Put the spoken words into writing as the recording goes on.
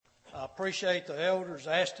I appreciate the elders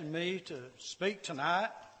asking me to speak tonight.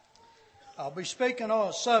 I'll be speaking on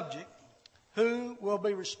a subject, who will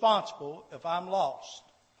be responsible if I'm lost?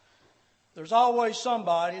 There's always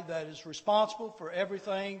somebody that is responsible for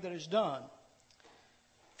everything that is done.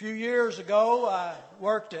 A few years ago, I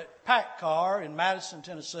worked at PACCAR in Madison,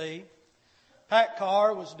 Tennessee.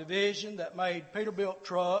 PACCAR was a division that made Peterbilt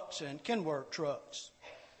trucks and Kenworth trucks.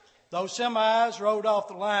 Those semis rode off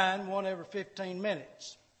the line one every 15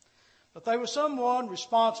 minutes. But there was someone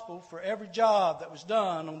responsible for every job that was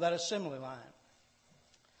done on that assembly line.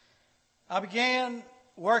 I began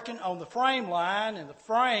working on the frame line, and the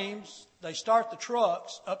frames, they start the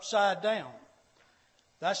trucks upside down.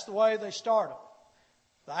 That's the way they start them.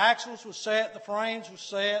 The axles was set, the frames was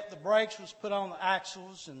set, the brakes was put on the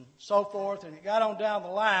axles and so forth, and it got on down the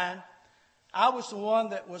line. I was the one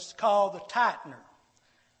that was called the tightener.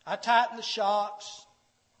 I tightened the shocks,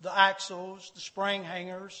 the axles, the spring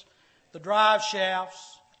hangers, the drive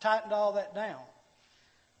shafts, tightened all that down.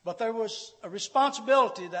 But there was a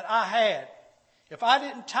responsibility that I had. If I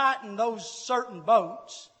didn't tighten those certain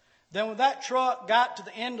bolts, then when that truck got to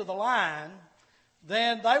the end of the line,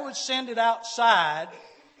 then they would send it outside,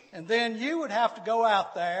 and then you would have to go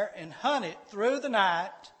out there and hunt it through the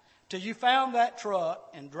night till you found that truck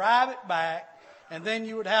and drive it back, and then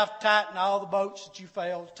you would have to tighten all the bolts that you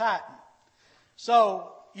failed to tighten.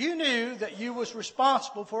 So you knew that you was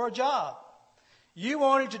responsible for a job. You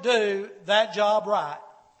wanted to do that job right.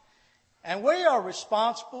 And we are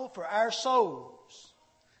responsible for our souls.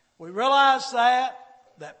 We realize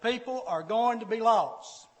that people are going to be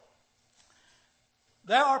lost.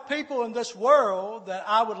 There are people in this world that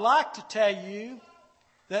I would like to tell you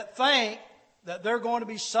that think that they're going to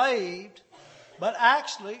be saved, but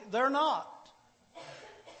actually they're not.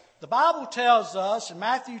 The Bible tells us in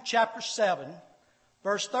Matthew chapter 7,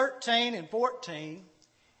 verse 13 and 14,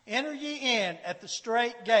 "Enter ye in at the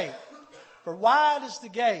strait gate, for wide is the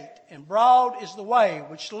gate, and broad is the way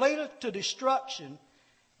which leadeth to destruction.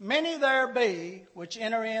 Many there be which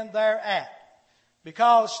enter in thereat.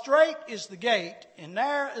 Because strait is the gate, and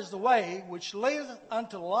narrow is the way which leadeth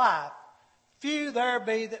unto life. Few there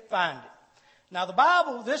be that find it." Now the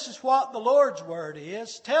Bible, this is what the Lord's Word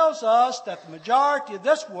is, tells us that the majority of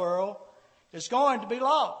this world is going to be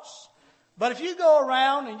lost. But if you go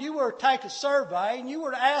around and you were to take a survey and you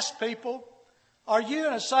were to ask people, are you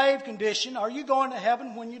in a saved condition? Are you going to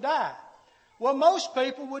heaven when you die? Well, most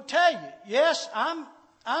people would tell you, yes,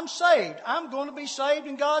 I'm saved. I'm going to be saved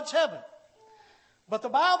in God's heaven. But the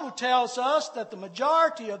Bible tells us that the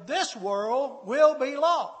majority of this world will be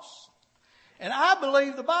lost. And I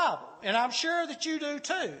believe the Bible, and I'm sure that you do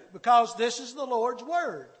too, because this is the Lord's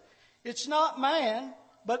Word. It's not man,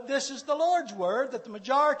 but this is the Lord's Word, that the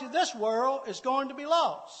majority of this world is going to be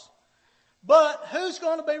lost. But who's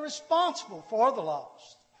going to be responsible for the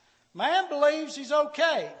lost? Man believes he's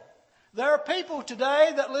okay. There are people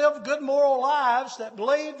today that live good moral lives that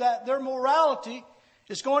believe that their morality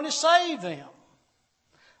is going to save them.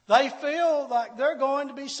 They feel like they're going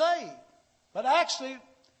to be saved. But actually,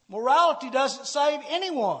 morality doesn't save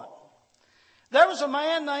anyone. There was a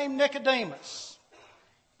man named Nicodemus.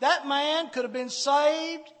 That man could have been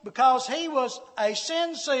saved because he was a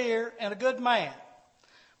sincere and a good man.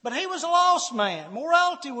 But he was a lost man.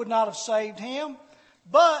 Morality would not have saved him.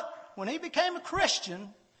 But when he became a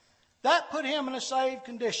Christian, that put him in a saved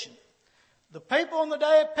condition. The people on the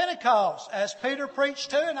day of Pentecost, as Peter preached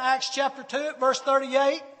to in Acts chapter 2 at verse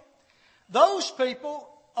 38, those people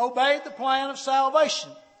obeyed the plan of salvation.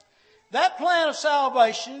 That plan of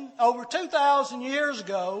salvation over 2,000 years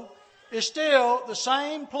ago is still the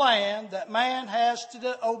same plan that man has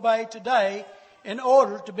to obey today in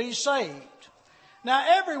order to be saved. Now,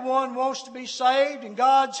 everyone wants to be saved in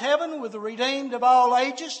God's heaven with the redeemed of all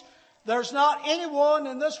ages. There's not anyone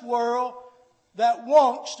in this world that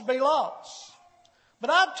wants to be lost. But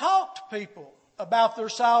I've talked to people about their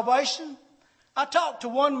salvation. I talked to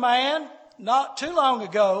one man not too long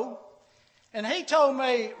ago, and he told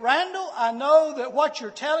me, "Randall, I know that what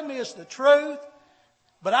you're telling me is the truth,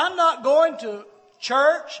 but I'm not going to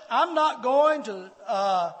church. I'm not going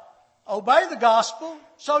to obey the gospel,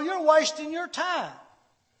 so you're wasting your time."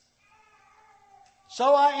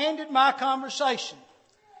 So I ended my conversation.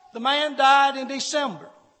 The man died in December.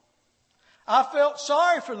 I felt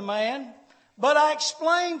sorry for the man, but I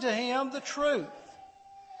explained to him the truth.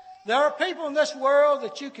 There are people in this world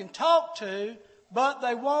that you can talk to, but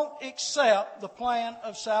they won't accept the plan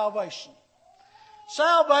of salvation.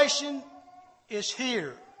 Salvation is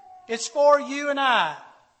here. It's for you and I.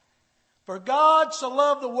 For God so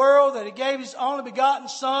loved the world that he gave his only begotten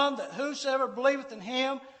Son, that whosoever believeth in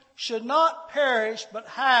him should not perish but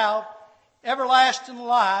have everlasting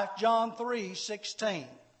life, John 3:16.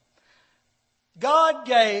 God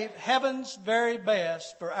gave heaven's very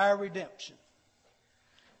best for our redemption.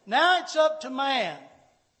 Now it's up to man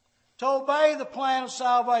to obey the plan of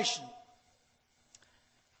salvation.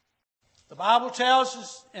 The Bible tells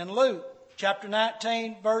us in Luke chapter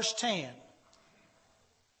 19, verse 10,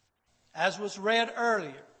 as was read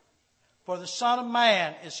earlier, for the Son of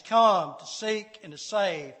Man is come to seek and to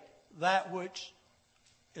save that which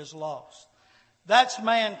is lost. That's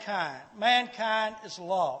mankind. Mankind is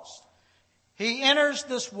lost. He enters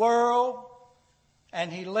this world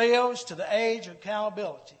and he lives to the age of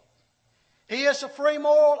accountability. He is a free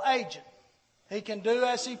moral agent. He can do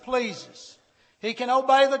as he pleases. He can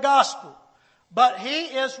obey the gospel. But he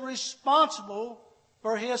is responsible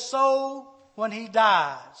for his soul when he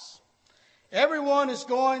dies. Everyone is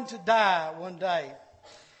going to die one day.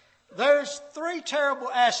 There's three terrible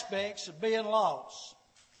aspects of being lost.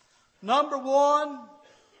 Number one,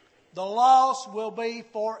 the loss will be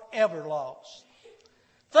forever lost.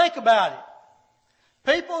 Think about it.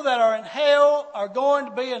 People that are in hell are going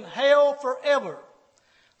to be in hell forever.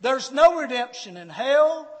 There's no redemption in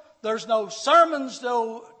hell. There's no sermons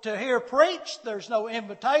to hear preached. There's no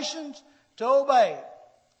invitations to obey.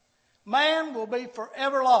 Man will be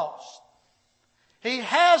forever lost. He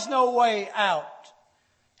has no way out.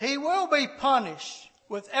 He will be punished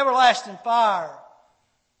with everlasting fire.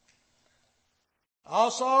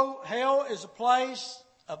 Also, hell is a place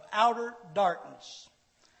of outer darkness.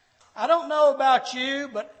 I don't know about you,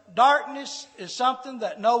 but darkness is something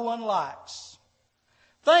that no one likes.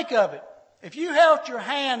 Think of it. If you held your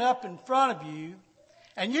hand up in front of you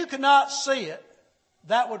and you could not see it,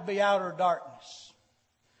 that would be outer darkness.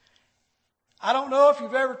 I don't know if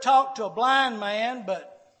you've ever talked to a blind man,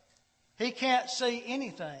 but he can't see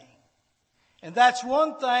anything. And that's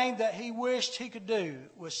one thing that he wished he could do,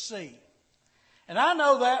 was see. And I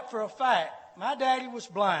know that for a fact. My daddy was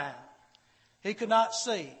blind. He could not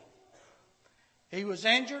see. He was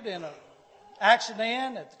injured in an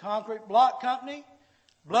accident at the concrete block company.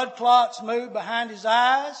 Blood clots moved behind his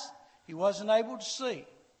eyes. He wasn't able to see.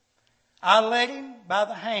 I led him by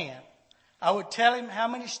the hand. I would tell him how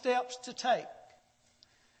many steps to take.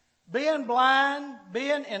 Being blind,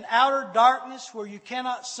 being in outer darkness where you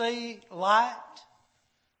cannot see light,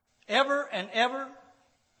 ever and ever,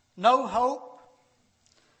 no hope.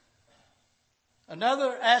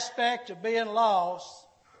 Another aspect of being lost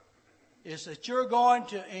is that you're going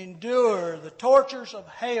to endure the tortures of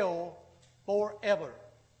hell forever.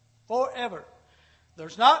 Forever.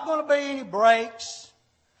 There's not going to be any breaks.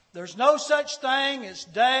 There's no such thing as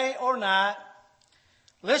day or night.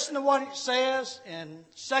 Listen to what it says in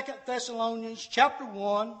 2 Thessalonians chapter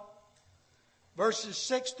 1, verses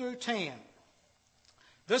 6 through 10.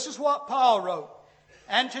 This is what Paul wrote.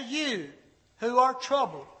 And to you who are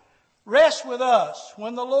troubled, rest with us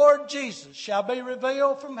when the Lord Jesus shall be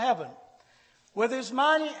revealed from heaven with his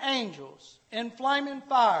mighty angels in flaming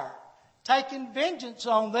fire, taking vengeance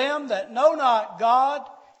on them that know not God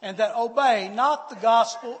and that obey not the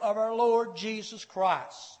gospel of our Lord Jesus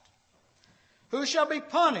Christ, who shall be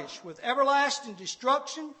punished with everlasting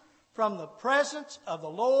destruction from the presence of the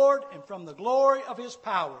Lord and from the glory of his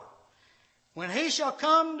power, when he shall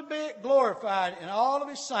come to be glorified in all of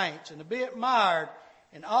his saints and to be admired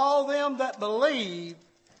in all them that believe,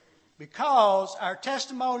 because our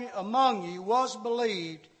testimony among you was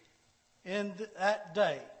believed in that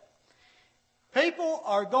day. People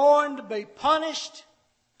are going to be punished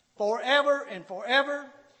forever and forever.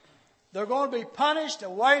 They're going to be punished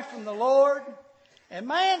away from the Lord. And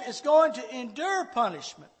man is going to endure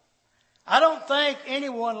punishment. I don't think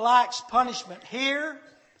anyone likes punishment here.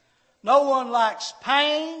 No one likes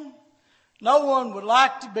pain. No one would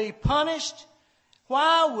like to be punished.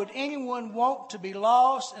 Why would anyone want to be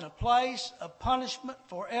lost in a place of punishment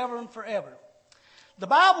forever and forever? The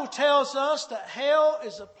Bible tells us that hell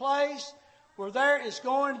is a place where there is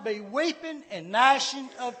going to be weeping and gnashing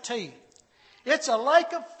of teeth. It's a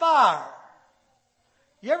lake of fire.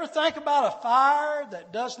 You ever think about a fire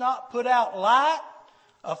that does not put out light?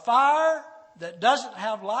 A fire that doesn't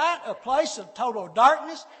have light? A place of total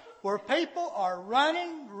darkness where people are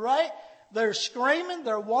running, they're screaming,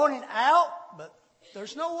 they're wanting out, but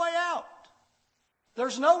there's no way out.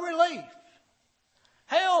 There's no relief.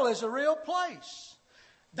 Hell is a real place.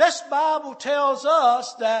 This Bible tells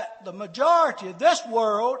us that the majority of this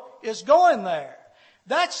world is going there.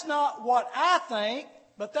 That's not what I think,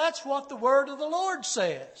 but that's what the word of the Lord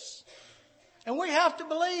says. And we have to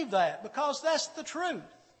believe that because that's the truth.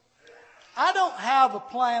 I don't have a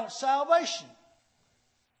plan of salvation.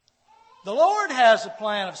 The Lord has a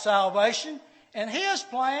plan of salvation, and His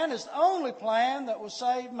plan is the only plan that will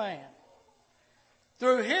save man.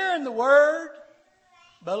 Through hearing the Word,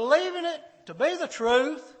 believing it to be the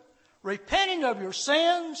truth, repenting of your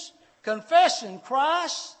sins, confessing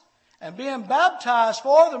Christ, and being baptized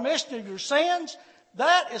for the remission of your sins,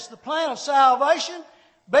 that is the plan of salvation.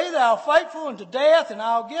 Be thou faithful unto death, and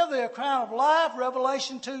I'll give thee a crown of life,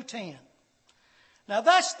 Revelation 2:10. Now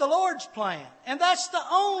that's the Lord's plan, and that's the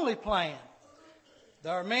only plan.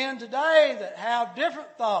 There are men today that have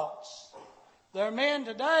different thoughts. There are men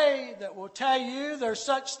today that will tell you there's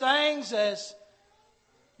such things as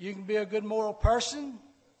you can be a good moral person,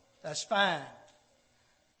 that's fine.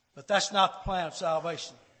 But that's not the plan of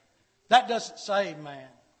salvation. That doesn't save man.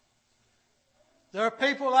 There are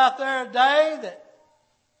people out there today that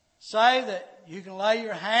say that you can lay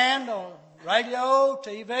your hand on radio,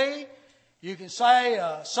 TV, you can say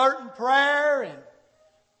a certain prayer and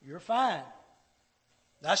you're fine.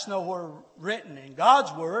 That's nowhere written in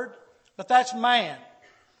God's Word, but that's man.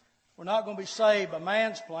 We're not going to be saved by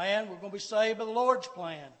man's plan. We're going to be saved by the Lord's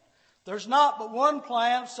plan. There's not but one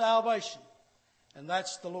plan of salvation, and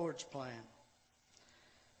that's the Lord's plan.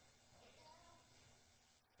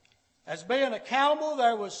 As being accountable,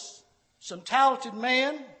 there was some talented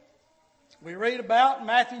men we read about in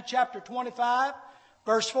Matthew chapter 25,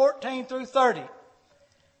 verse 14 through 30.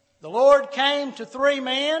 The Lord came to 3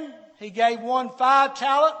 men. He gave one 5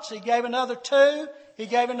 talents. He gave another 2. He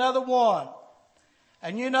gave another 1.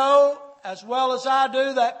 And you know, as well as I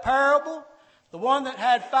do, that parable, the one that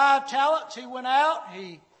had 5 talents, he went out,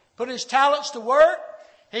 he put his talents to work.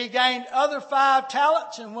 He gained other 5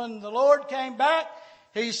 talents. And when the Lord came back,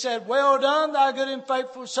 He said, well done, thou good and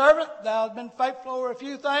faithful servant. Thou hast been faithful over a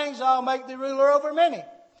few things. I'll make thee ruler over many.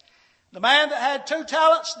 The man that had 2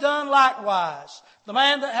 talents done likewise. The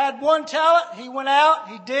man that had 1 talent, he went out,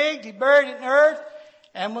 he digged, he buried it in earth.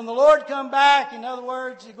 And when the Lord come back, in other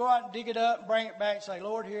words, he go out and dig it up and bring it back and say,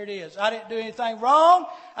 Lord, here it is. I didn't do anything wrong.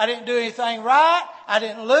 I didn't do anything right. I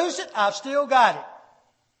didn't lose it. I've still got it.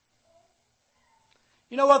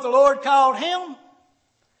 You know what the Lord called him?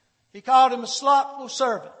 He called him a slothful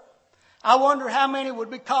servant. I wonder how many would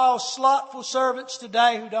be called slothful servants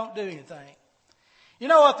today who don't do anything. You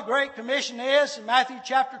know what the Great Commission is in Matthew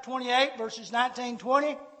chapter 28, verses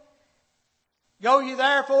 19-20? Go ye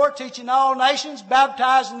therefore, teaching all nations,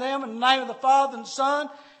 baptizing them in the name of the Father and the Son,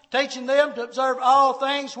 teaching them to observe all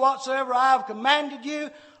things whatsoever I have commanded you.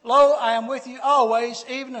 Lo, I am with you always,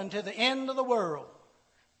 even unto the end of the world.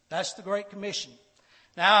 That's the Great Commission.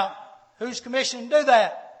 Now, who's commissioned to do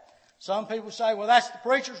that? Some people say, well, that's the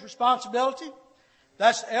preacher's responsibility.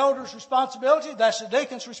 That's the elder's responsibility. That's the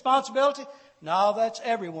deacon's responsibility. No, that's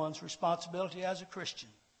everyone's responsibility as a Christian.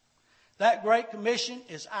 That Great Commission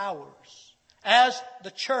is ours. As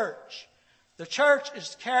the church is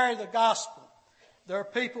to carry the gospel. There are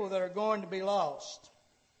people that are going to be lost.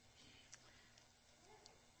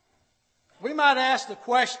 We might ask the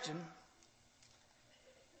question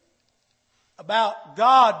about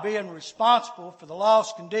God being responsible for the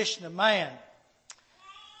lost condition of man.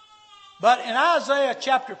 But in Isaiah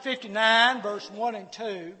chapter 59, verse 1 and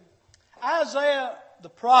 2, Isaiah the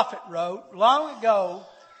prophet wrote long ago,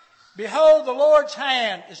 Behold, the Lord's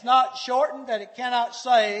hand is not shortened that it cannot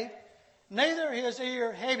save, neither his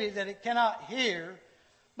ear heavy that it cannot hear.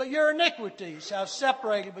 But your iniquities have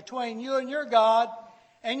separated between you and your God,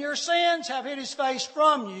 and your sins have hid his face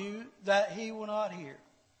from you that he will not hear.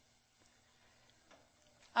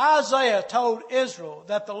 Isaiah told Israel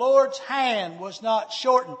that the Lord's hand was not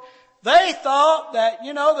shortened. They thought that,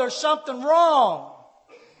 there's something wrong.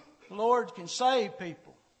 The Lord can save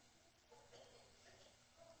people.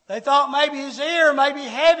 They thought maybe his ear may be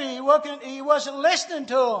heavy. He wasn't listening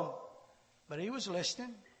to them. But he was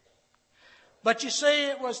listening. But you see,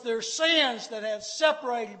 it was their sins that had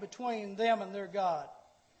separated between them and their God.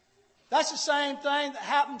 That's the same thing that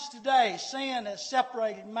happens today. Sin has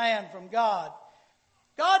separated man from God.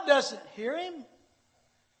 God doesn't hear him.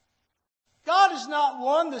 God is not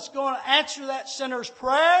one that's going to answer that sinner's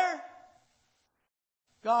prayer.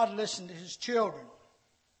 God listened to his children.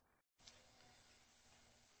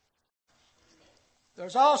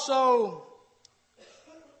 There's also,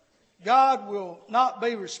 God will not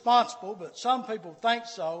be responsible, but some people think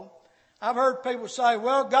so. I've heard people say,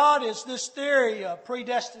 well, God is this theory of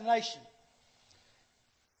predestination.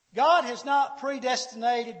 God has not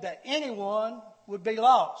predestinated that anyone would be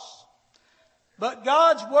lost. But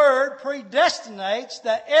God's Word predestinates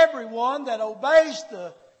that everyone that obeys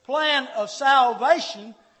the plan of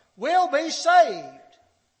salvation will be saved.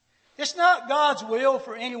 It's not God's will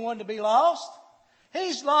for anyone to be lost.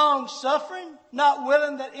 He's long-suffering, not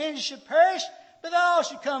willing that any should perish, but that all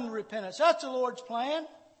should come to repentance. That's the Lord's plan.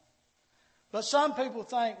 But some people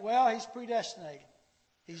think, well, He's predestinated.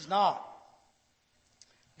 He's not.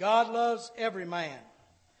 God loves every man.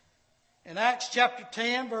 In Acts chapter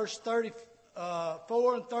 10, verse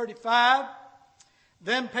 34 and 35,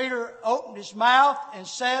 then Peter opened his mouth and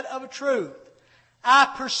said of a truth,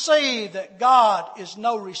 I perceive that God is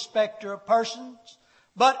no respecter of persons,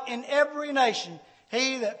 but in every nation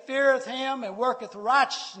he that feareth him and worketh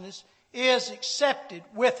righteousness is accepted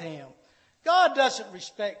with him. God doesn't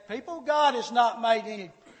respect people. God has not made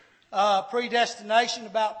any predestination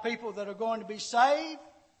about people that are going to be saved,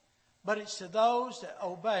 but it's to those that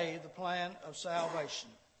obey the plan of salvation.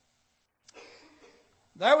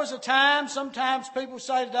 There was a time, sometimes people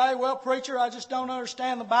say today, well, preacher, I just don't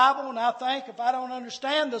understand the Bible, and I think if I don't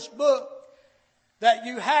understand this book that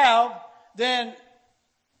you have, then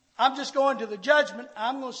I'm just going to the judgment.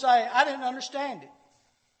 I'm going to say, I didn't understand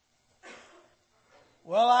it.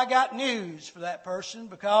 Well, I got news for that person,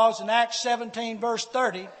 because in Acts 17, verse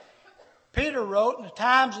 30, Peter wrote, in the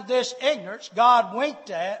times of this ignorance God winked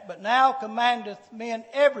at, but now commandeth men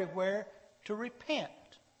everywhere to repent.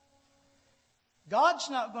 God's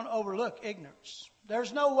not going to overlook ignorance.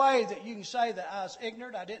 There's no way that you can say that I was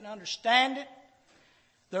ignorant, I didn't understand it.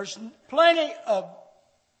 There's plenty of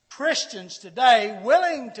Christians today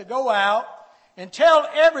willing to go out and tell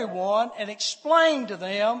everyone and explain to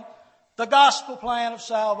them the gospel plan of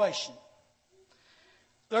salvation.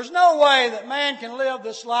 There's no way that man can live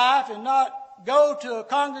this life and not go to a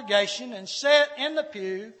congregation and sit in the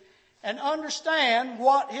pew and understand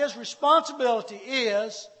what his responsibility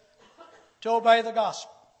is to obey the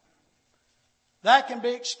gospel. That can be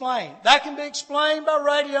explained. That can be explained by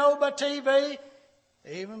radio, by TV,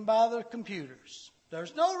 even by the computers.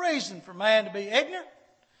 There's no reason for man to be ignorant.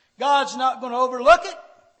 God's not going to overlook it.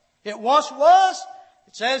 It once was.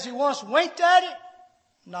 It says He once winked at it.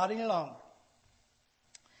 Not any longer.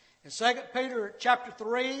 In 2 Peter chapter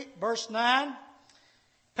 3, verse 9,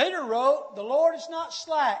 Peter wrote, the Lord is not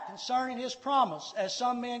slack concerning His promise, as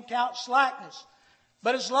some men count slackness,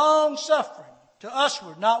 but is long-suffering to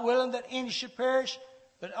usward, not willing that any should perish,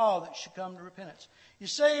 but all that should come to repentance. You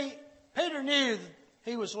see, Peter knew that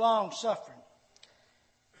he was long-suffering.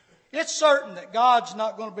 It's certain that God's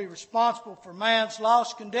not going to be responsible for man's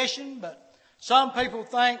lost condition, but some people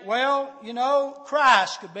think, well,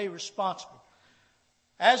 Christ could be responsible.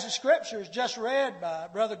 As the scripture is just read by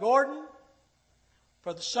Brother Gordon,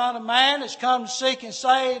 for the Son of Man has come to seek and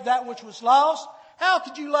save that which was lost. How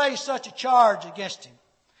could you lay such a charge against Him?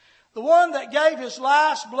 The one that gave His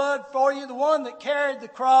life's blood for you, the one that carried the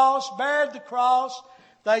cross, bared the cross,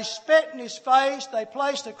 they spit in His face, they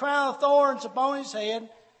placed a crown of thorns upon His head.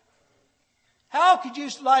 How could you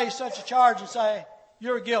lay such a charge and say,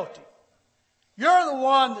 you're guilty? You're the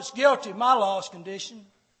one that's guilty of my lost condition.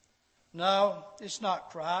 No, it's not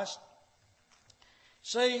Christ.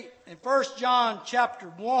 See, in 1 John chapter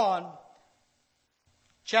 1,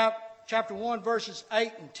 chapter 1 verses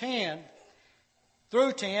 8 and 10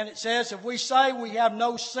 through 10, it says, if we say we have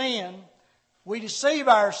no sin, we deceive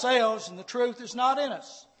ourselves and the truth is not in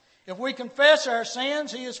us. If we confess our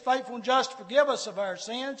sins, He is faithful and just to forgive us of our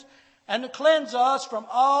sins and to cleanse us from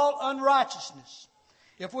all unrighteousness.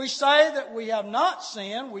 If we say that we have not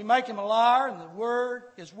sinned, we make Him a liar, and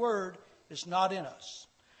His word is not in us.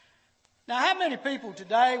 Now, how many people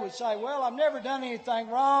today would say, well, I've never done anything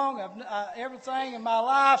wrong, everything in my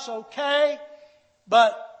life's okay,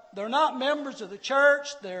 but they're not members of the church,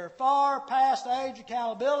 they're far past the age of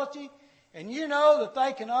accountability, and you know that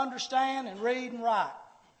they can understand and read and write.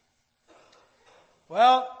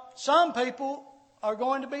 Well, some people are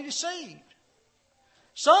going to be deceived.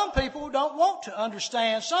 Some people don't want to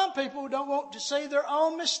understand. Some people don't want to see their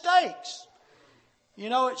own mistakes.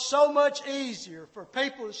 It's so much easier for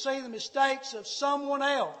people to see the mistakes of someone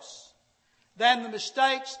else than the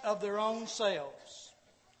mistakes of their own selves.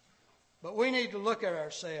 But we need to look at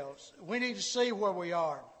ourselves. We need to see where we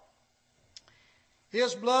are.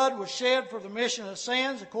 His blood was shed for the remission of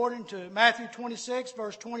sins, according to Matthew 26,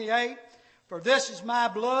 verse 28. For this is my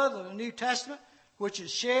blood of the New Testament, which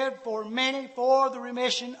is shed for many for the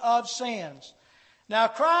remission of sins. Now,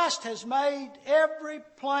 Christ has made every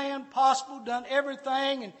plan possible, done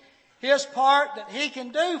everything in His part that He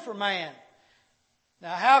can do for man.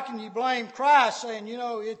 Now, how can you blame Christ saying,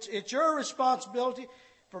 it's your responsibility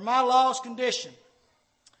for my lost condition?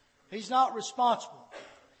 He's not responsible.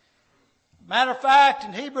 Matter of fact,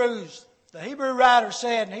 in Hebrews, the Hebrew writer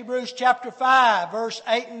said in Hebrews chapter 5, verse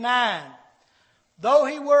 8 and 9, though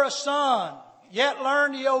He were a son, yet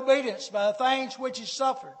learned He obedience by the things which He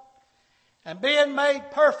suffered. And being made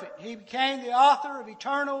perfect, he became the author of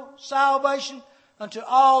eternal salvation unto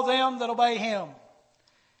all them that obey him.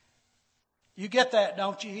 You get that,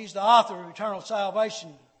 don't you? He's the author of eternal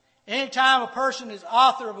salvation. Anytime a person is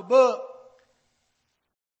author of a book,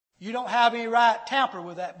 you don't have any right to tamper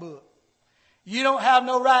with that book. You don't have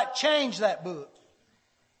no right to change that book.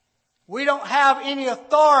 We don't have any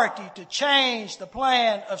authority to change the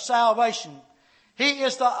plan of salvation. He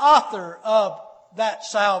is the author of that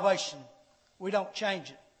salvation. We don't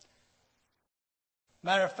change it.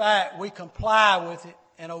 Matter of fact, we comply with it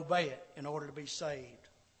and obey it in order to be saved.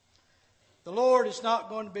 The Lord is not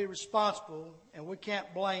going to be responsible, and we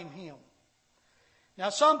can't blame him. Now,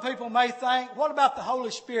 some people may think, what about the Holy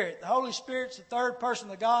Spirit? The Holy Spirit's the third person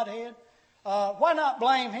of the Godhead. Why not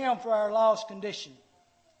blame him for our lost condition?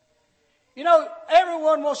 You know,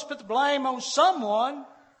 everyone wants to put the blame on someone.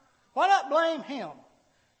 Why not blame him?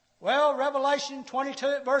 Well, Revelation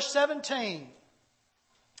 22 verse 17.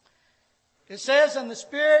 It says, and the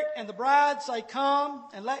Spirit and the bride say, come,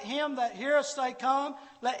 and let him that heareth say, come.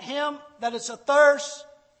 Let him that is athirst,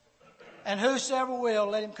 and whosoever will,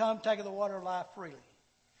 let him come take of the water of life freely.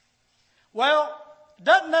 Well,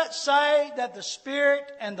 doesn't that say that the Spirit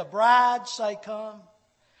and the bride say, come?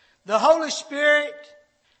 The Holy Spirit,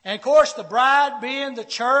 and of course the bride being the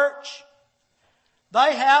church,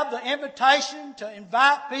 they have the invitation to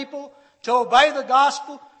invite people to obey the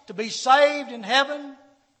gospel, to be saved in heaven.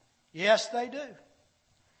 Yes, they do.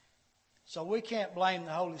 So we can't blame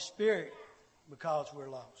the Holy Spirit because we're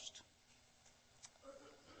lost.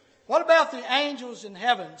 What about the angels in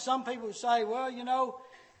heaven? Some people say, well, you know,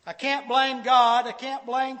 I can't blame God, I can't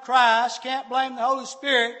blame Christ, can't blame the Holy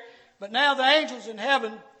Spirit, but now the angels in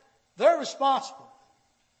heaven, they're responsible.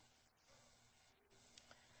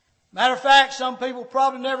 Matter of fact, some people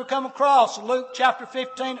probably never come across Luke chapter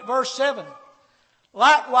 15 at verse 7.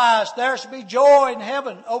 Likewise, there shall be joy in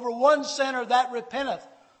heaven over one sinner that repenteth,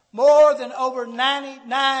 more than over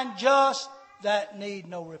 99 just that need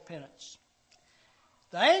no repentance.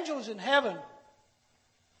 The angels in heaven,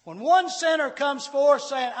 when one sinner comes forth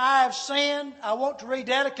saying, I have sinned, I want to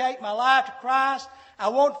rededicate my life to Christ, I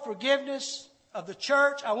want forgiveness of the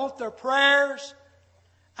church, I want their prayers,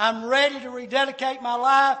 I'm ready to rededicate my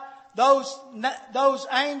life, those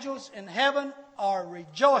angels in heaven are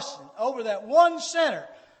rejoicing over that one sinner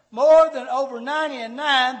more than over 99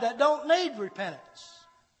 that don't need repentance.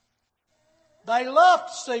 They love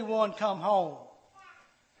to see one come home.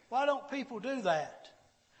 Why don't people do that?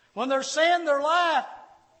 When they're seeing their life,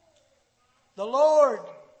 the Lord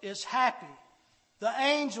is happy. The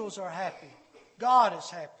angels are happy. God is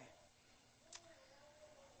happy.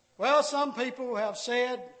 Well, some people have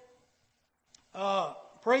said,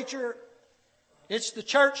 preacher, it's the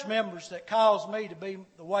church members that caused me to be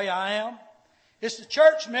the way I am. It's the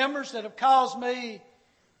church members that have caused me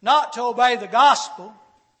not to obey the gospel.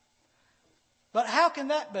 But how can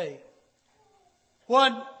that be?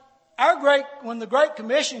 When the Great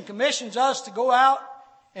Commission commissions us to go out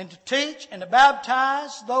and to teach and to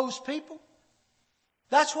baptize those people,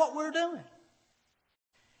 that's what we're doing.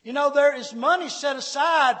 You know, there is money set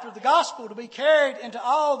aside for the gospel to be carried into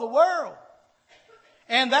all the world.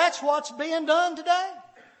 And that's what's being done today.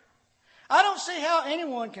 I don't see how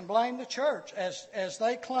anyone can blame the church as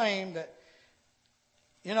they claim that,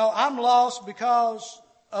 you know, I'm lost because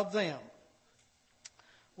of them.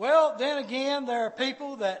 Well, then again, there are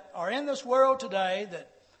people that are in this world today that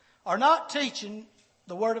are not teaching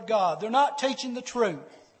the Word of God. They're not teaching the truth.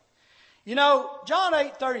 You know, John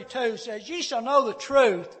 8:32 says, ye shall know the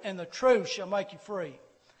truth, and the truth shall make you free.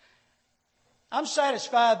 I'm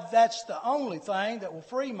satisfied that that's the only thing that will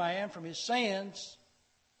free man from his sins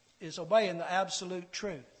is obeying the absolute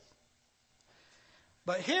truth.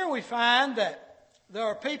 But here we find that there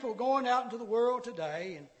are people going out into the world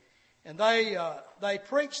today and they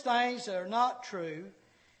preach things that are not true,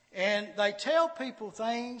 and they tell people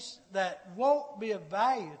things that won't be of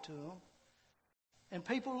value to them, and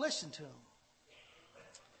people listen to them.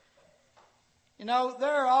 You know,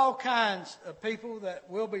 there are all kinds of people that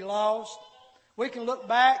will be lost. We can look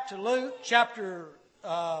back to Luke chapter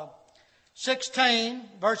 16,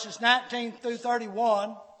 verses 19 through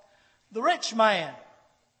 31. The rich man.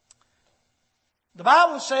 The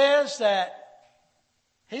Bible says that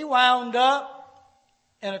he wound up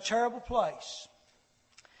in a terrible place.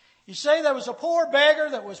 You see, there was a poor beggar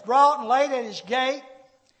that was brought and laid at his gate.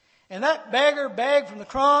 And that beggar begged from the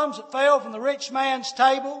crumbs that fell from the rich man's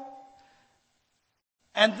table.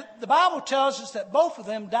 And the Bible tells us that both of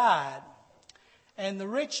them died. And the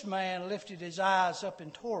rich man lifted his eyes up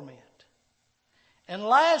in torment. And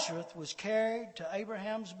Lazarus was carried to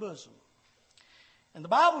Abraham's bosom. And the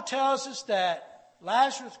Bible tells us that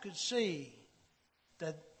Lazarus could see,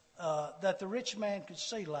 that the rich man could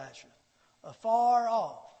see Lazarus afar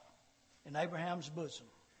off in Abraham's bosom.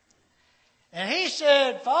 And he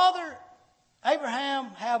said, Father Abraham,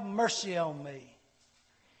 have mercy on me.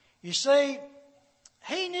 You see,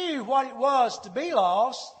 he knew what it was to be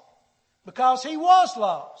lost because he was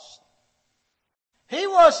lost. He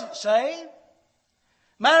wasn't saved.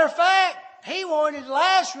 Matter of fact, he wanted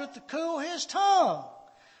Lazarus to cool his tongue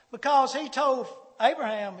because he told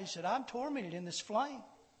Abraham, he said, I'm tormented in this flame.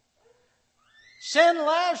 Send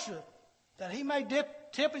Lazarus that he may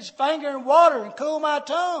tip his finger in water and cool my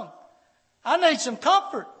tongue. I need some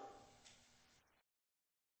comfort.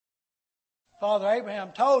 Father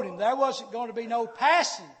Abraham told him there wasn't going to be no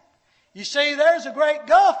passing. You see, there's a great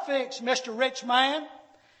gulf fixed, Mr. Rich Man,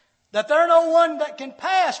 that there's no one that can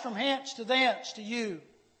pass from hence to thence to you.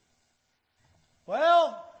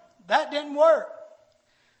 Well, that didn't work.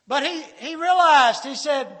 But he realized, he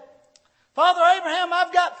said, Father Abraham,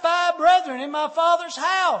 I've got 5 brethren in my father's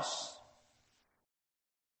house.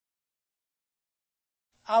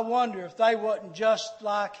 I wonder if they wasn't just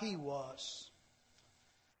like he was.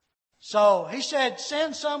 So he said,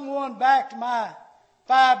 send someone back to my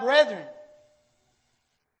 5 brethren.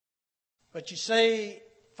 But you see,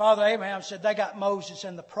 Father Abraham said, they got Moses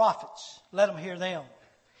and the prophets. Let them hear them.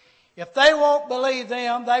 If they won't believe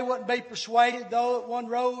them, they wouldn't be persuaded, though one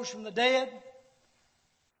rose from the dead.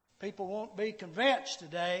 People won't be convinced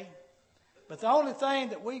today. But the only thing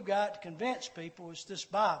that we've got to convince people is this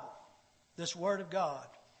Bible, this Word of God.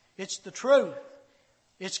 It's the truth.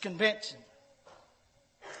 It's convincing.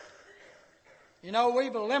 You know,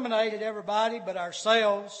 we've eliminated everybody but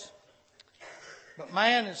ourselves. But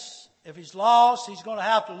man, if he's lost, he's going to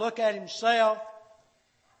have to look at himself.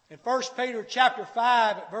 In 1 Peter chapter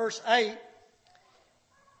 5 at verse 8, it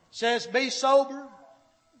says, be sober,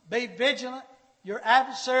 be vigilant. Your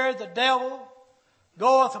adversary, the devil,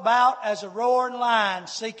 goeth about as a roaring lion,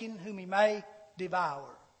 seeking whom he may devour.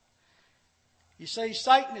 You see,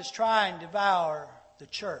 Satan is trying to devour the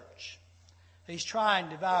church. He's trying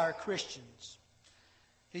to devour Christians.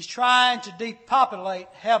 He's trying to depopulate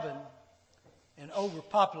heaven and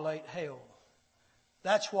overpopulate hell.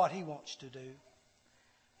 That's what he wants to do.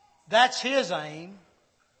 That's his aim.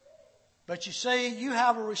 But you see, you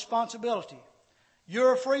have a responsibility.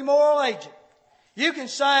 You're a free moral agent. You can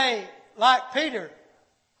say, like Peter,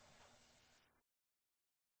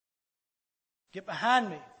 get behind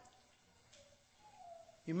me.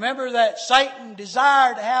 You remember that Satan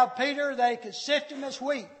desired to have Peter, they could sift him as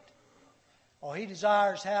wheat. Or he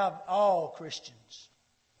desires to have all Christians.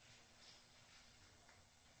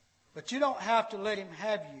 But you don't have to let him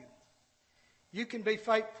have you. You can be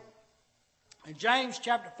faithful. In James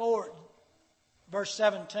chapter 4, verse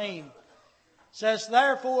 17, says,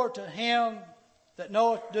 therefore to him that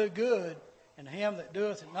knoweth to do good, and him that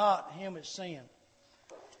doeth it not, him is sin.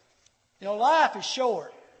 You know, life is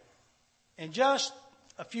short. In just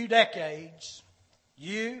a few decades,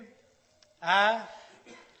 you, I,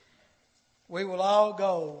 we will all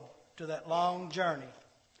go to that long journey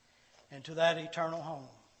and to that eternal home.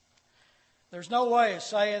 There's no way of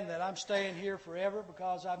saying that I'm staying here forever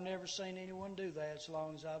because I've never seen anyone do that as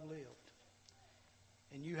long as I've lived.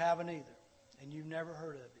 And you haven't either. And you've never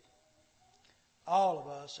heard of it. All of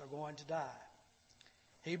us are going to die.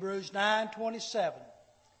 Hebrews 9:27,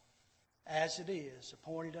 as it is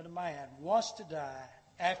appointed unto man once to die,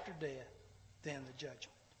 after death, then the judgment.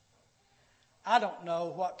 I don't know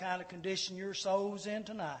what kind of condition your soul's in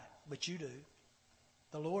tonight, but you do.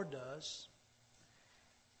 The Lord does.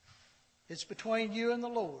 It's between you and the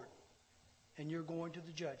Lord, and you're going to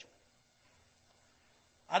the judgment.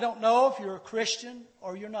 I don't know if you're a Christian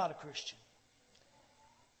or you're not a Christian.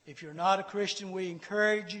 If you're not a Christian, we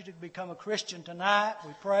encourage you to become a Christian tonight.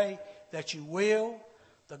 We pray that you will.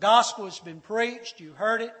 The gospel has been preached. You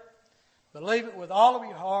heard it. Believe it with all of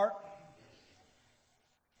your heart.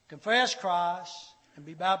 Confess Christ and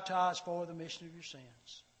be baptized for the remission of your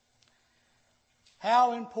sins.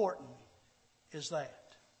 How important is that?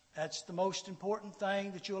 That's the most important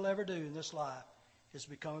thing that you'll ever do in this life, is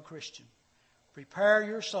become a Christian. Prepare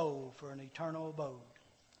your soul for an eternal abode.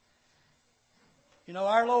 You know,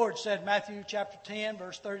 our Lord said, Matthew chapter 10,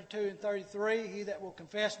 verse 32 and 33, he that will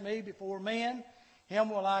confess me before men, him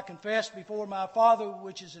will I confess before my Father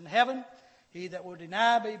which is in heaven. He that will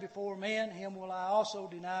deny me before men, him will I also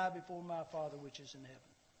deny before my Father which is in heaven.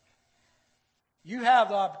 You have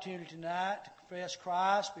the opportunity tonight to confess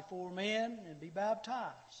Christ before men and be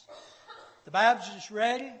baptized. The baptism is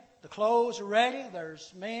ready. The clothes are ready.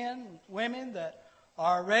 There's men, women that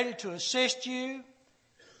are ready to assist you.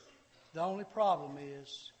 The only problem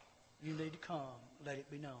is you need to come. Let it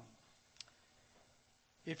be known.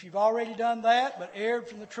 If you've already done that but erred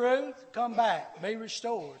from the truth, come back. Be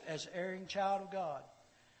restored as an erring child of God.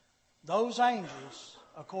 Those angels,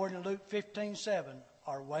 according to Luke 15:7,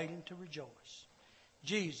 are waiting to rejoice.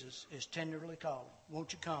 Jesus is tenderly calling.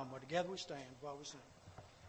 Won't you come? Well, together we stand while we sing.